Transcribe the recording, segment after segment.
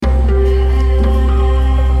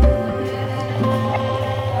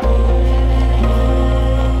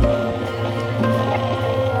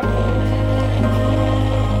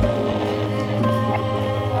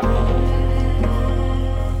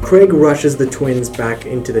Craig rushes the twins back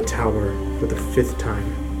into the tower for the 5th time.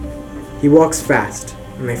 He walks fast,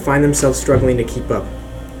 and they find themselves struggling to keep up.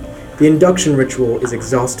 The induction ritual is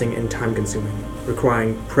exhausting and time-consuming,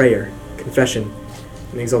 requiring prayer, confession,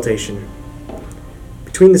 and exaltation.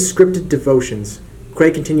 Between the scripted devotions,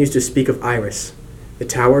 Craig continues to speak of Iris, the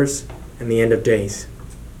towers, and the end of days.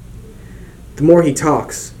 The more he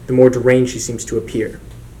talks, the more deranged he seems to appear.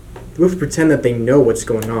 They both pretend that they know what's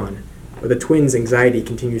going on, but the twins' anxiety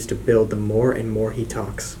continues to build the more and more he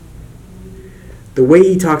talks. The way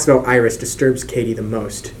he talks about Iris disturbs Katie the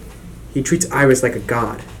most. He treats Iris like a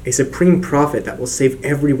god, a supreme prophet that will save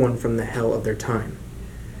everyone from the hell of their time.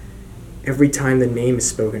 Every time the name is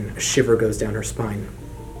spoken, a shiver goes down her spine.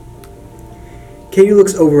 Katie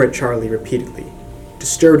looks over at Charlie repeatedly,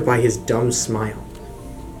 disturbed by his dumb smile.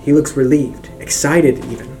 He looks relieved, excited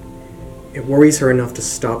even. It worries her enough to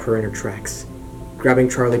stop her in her tracks. Grabbing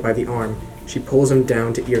Charlie by the arm, she pulls him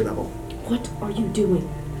down to ear level. What are you doing?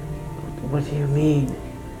 What do you mean?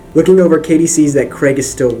 Looking over, Katie sees that Craig is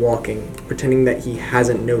still walking, pretending that he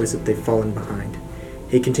hasn't noticed that they've fallen behind.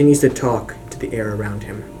 He continues to talk to the air around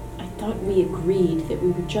him. I thought we agreed that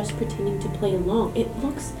we were just pretending to play along. It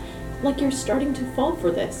looks like you're starting to fall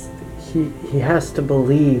for this. He has to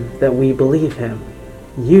believe that we believe him.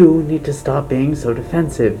 You need to stop being so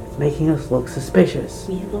defensive, making us look suspicious.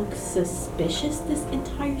 We look suspicious? This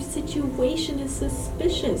entire situation is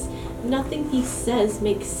suspicious. Nothing he says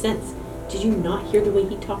makes sense. Did you not hear the way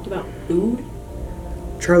he talked about food?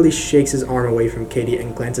 Charlie shakes his arm away from Katie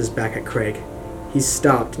and glances back at Craig. He's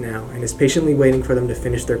stopped now and is patiently waiting for them to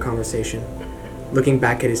finish their conversation. Looking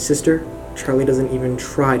back at his sister, Charlie doesn't even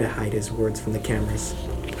try to hide his words from the cameras.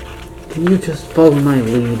 Can you just follow my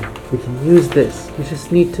lead? We can use this. You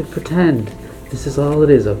just need to pretend. This is all it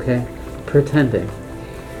is, okay? Pretending.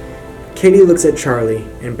 Katie looks at Charlie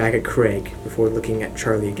and back at Craig before looking at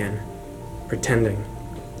Charlie again. Pretending.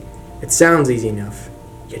 It sounds easy enough,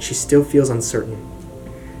 yet she still feels uncertain.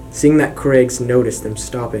 Seeing that Craig's noticed them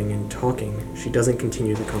stopping and talking, she doesn't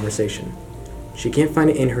continue the conversation. She can't find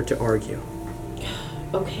it in her to argue.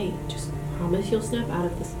 Okay, just promise you'll snap out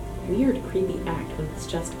of this weird, creepy act when it's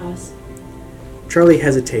just us. Charlie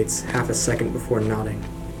hesitates half a second before nodding,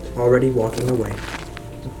 already walking away.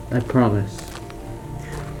 I promise.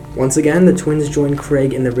 Once again, the twins join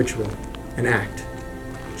Craig in the ritual. An act.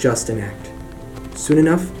 Just an act. Soon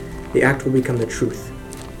enough, the act will become the truth.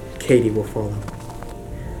 Katie will follow.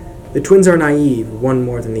 The twins are naive, one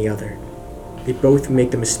more than the other. They both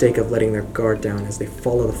make the mistake of letting their guard down as they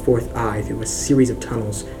follow the fourth eye through a series of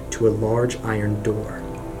tunnels to a large iron door.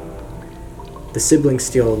 The siblings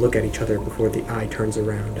steal a look at each other before the eye turns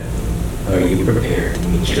around. Are you prepared to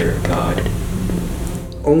meet your god?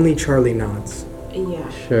 Only Charlie nods. Yeah.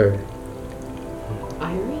 Sure.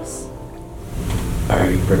 Iris? Are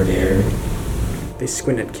you prepared? They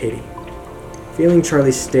squint at Katie. Feeling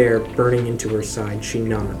Charlie's stare burning into her side, she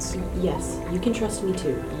nods. Yes, you can trust me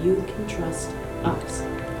too. You can trust us.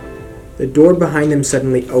 The door behind them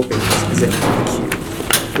suddenly opens as if on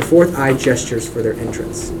cue. The fourth eye gestures for their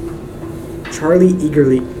entrance. Charlie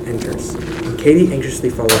eagerly enters, and Katie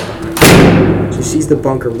anxiously follows behind. She sees the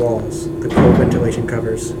bunker walls, the cold ventilation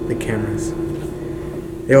covers, the cameras.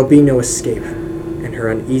 There will be no escape, and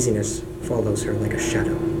her uneasiness follows her like a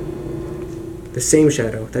shadow. The same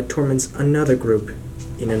shadow that torments another group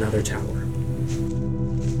in another tower.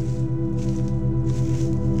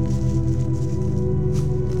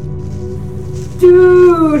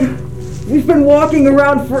 Dude! We've been walking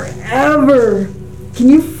around forever! Can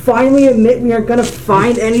you finally admit we aren't gonna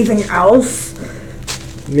find anything else?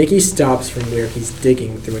 Micky stops from where he's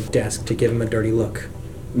digging through a desk to give him a dirty look.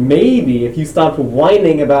 Maybe if you stopped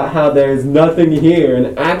whining about how there's nothing here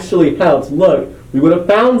and actually helped look, we would have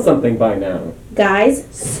found something by now. Guys,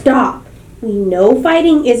 stop. We know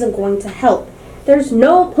fighting isn't going to help. There's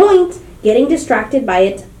no point getting distracted by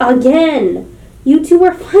it again. You two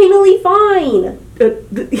are finally fine.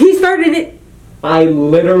 He started it. I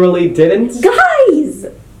literally didn't. Guys!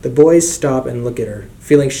 The boys stop and look at her,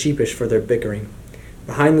 feeling sheepish for their bickering.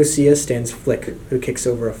 Behind Lucia stands Flick, who kicks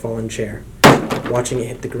over a fallen chair. Watching it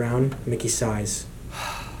hit the ground, Micky sighs.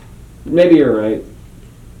 Maybe you're right.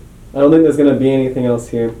 I don't think there's gonna be anything else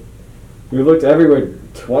here. We looked everywhere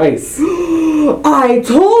twice. I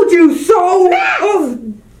told you so!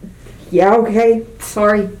 Oh. Yeah, okay.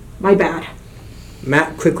 Sorry. My bad.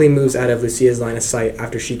 Matt quickly moves out of Lucia's line of sight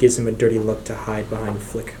after she gives him a dirty look to hide behind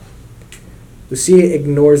Flick. Lucia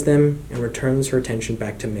ignores them and returns her attention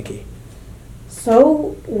back to Micky.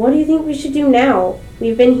 So, what do you think we should do now?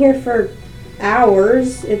 We've been here for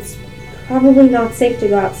hours. It's probably not safe to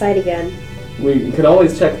go outside again. We could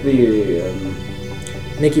always check the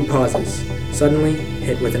Micky pauses, suddenly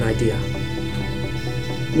hit with an idea.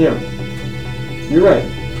 Yeah. You're right.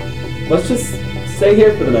 Let's just stay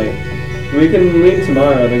here for the night. We can leave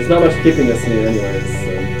tomorrow. There's not much keeping us here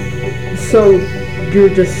anyways, So, you're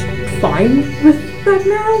just fine with that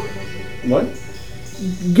now? What?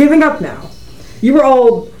 Giving up now. You were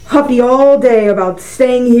all huffy all day about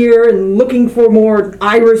staying here and looking for more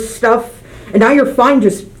Iris stuff, and now you're fine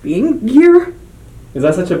just being here? Is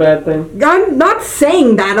that such a bad thing? I'm not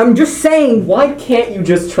saying that, I'm just saying... Why can't you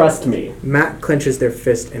just trust me? Matt clenches their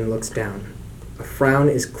fist and looks down. A frown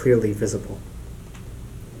is clearly visible.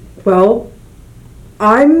 Well,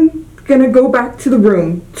 I'm gonna go back to the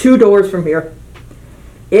room 2 doors from here.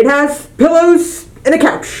 It has pillows and a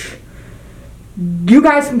couch. You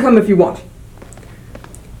guys can come if you want.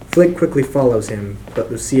 Flick quickly follows him, but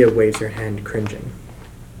Lucia waves her hand, cringing.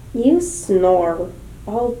 You snore.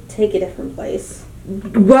 I'll take a different place.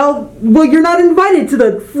 Well, you're not invited to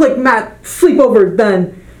the Flick Matt sleepover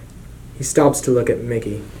then. He stops to look at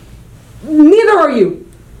Micky. Neither are you.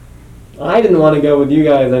 I didn't want to go with you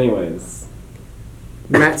guys anyways.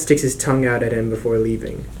 Matt sticks his tongue out at him before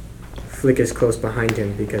leaving. Flick is close behind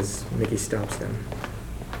him because Micky stops them.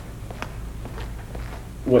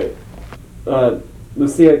 Wait.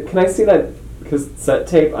 Lucia, can I see that cassette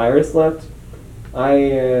tape Iris left?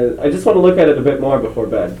 I just want to look at it a bit more before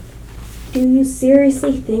bed. Do you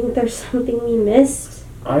seriously think there's something we missed?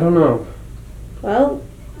 I don't know. Well,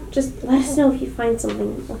 just let us know if you find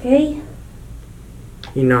something, okay?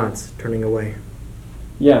 He nods, turning away.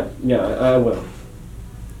 Yeah, I will.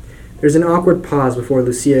 There's an awkward pause before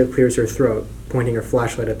Lucia clears her throat, pointing her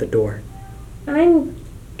flashlight at the door. I'm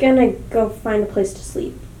gonna go find a place to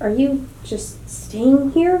sleep. Are you just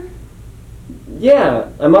staying here? Yeah,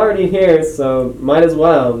 I'm already here, so might as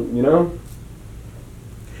well, you know?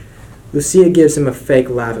 Lucia gives him a fake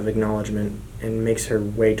laugh of acknowledgement and makes her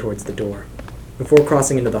way towards the door. Before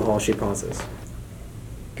crossing into the hall, she pauses.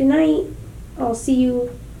 Good night. I'll see you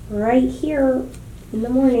right here in the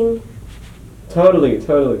morning. Totally.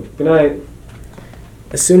 Good night.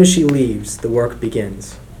 As soon as she leaves, the work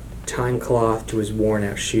begins. Tying cloth to his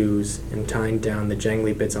worn-out shoes and tying down the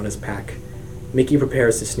jangly bits on his pack, Micky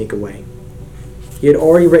prepares to sneak away. He had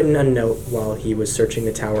already written a note while he was searching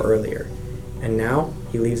the tower earlier, and now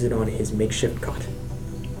he leaves it on his makeshift cot.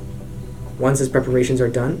 Once his preparations are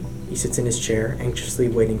done, he sits in his chair, anxiously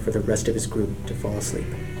waiting for the rest of his group to fall asleep.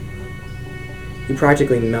 He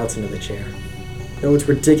practically melts into the chair. Though it's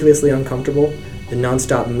ridiculously uncomfortable, the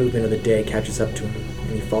non-stop movement of the day catches up to him,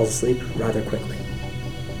 and he falls asleep rather quickly.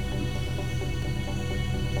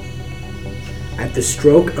 At the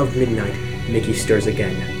stroke of midnight, Micky stirs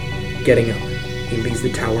again. Getting up, he leaves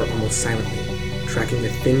the tower almost silently, tracking the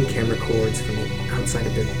thin camera cords from the outside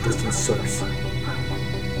of their distant source.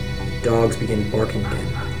 Dogs begin barking again.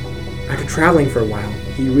 After traveling for a while,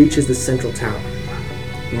 he reaches the central tower.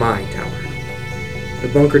 My tower. The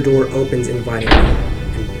bunker door opens invitingly,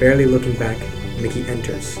 and barely looking back, Micky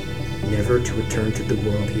enters, never to return to the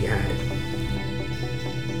world he had.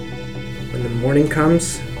 When the morning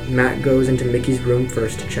comes, Matt goes into Micky's room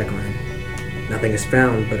first to check on him. Nothing is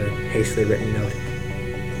found but a hastily written note.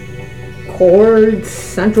 Cords,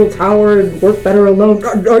 central tower, work better alone.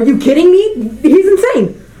 Are you kidding me? He's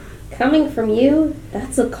insane. Coming from you,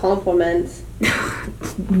 that's a compliment.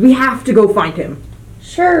 We have to go find him.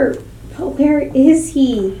 Sure, but where is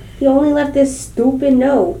he? He only left this stupid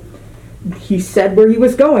note. He said where he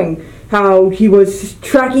was going, how he was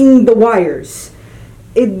tracking the wires.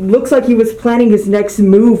 It looks like he was planning his next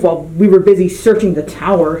move while we were busy searching the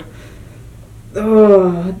tower.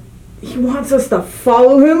 He wants us to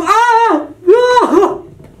follow him.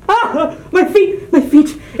 My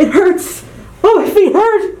feet, it hurts. Oh, my feet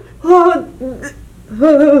hurt.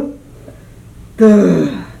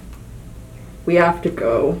 We have to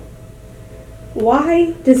go.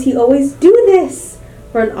 Why does he always do this?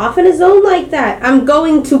 Run off on his own like that. I'm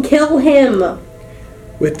going to kill him.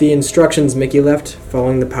 With the instructions Micky left,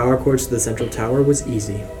 following the power cords to the central tower was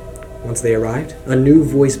easy. Once they arrived, a new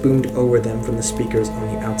voice boomed over them from the speakers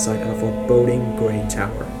on the outside of a foreboding gray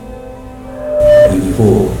tower. You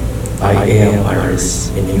fool. I am Iris,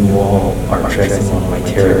 and you all are treading on my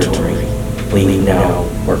territory. Leave now,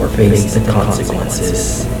 or face the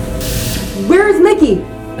consequences. Where is Micky?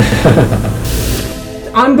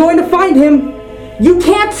 I'm going to find him. You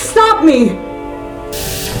can't stop me.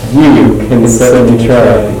 You can certainly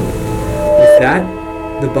try. With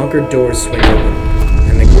that, the bunker doors swing open,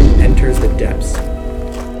 and the group enters the depths.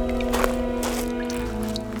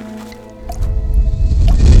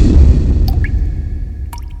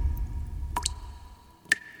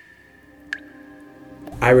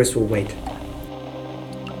 Iris will wait.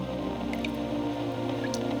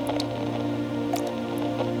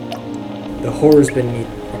 The horrors beneath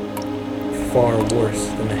are far worse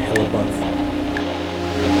than the hell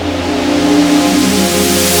above.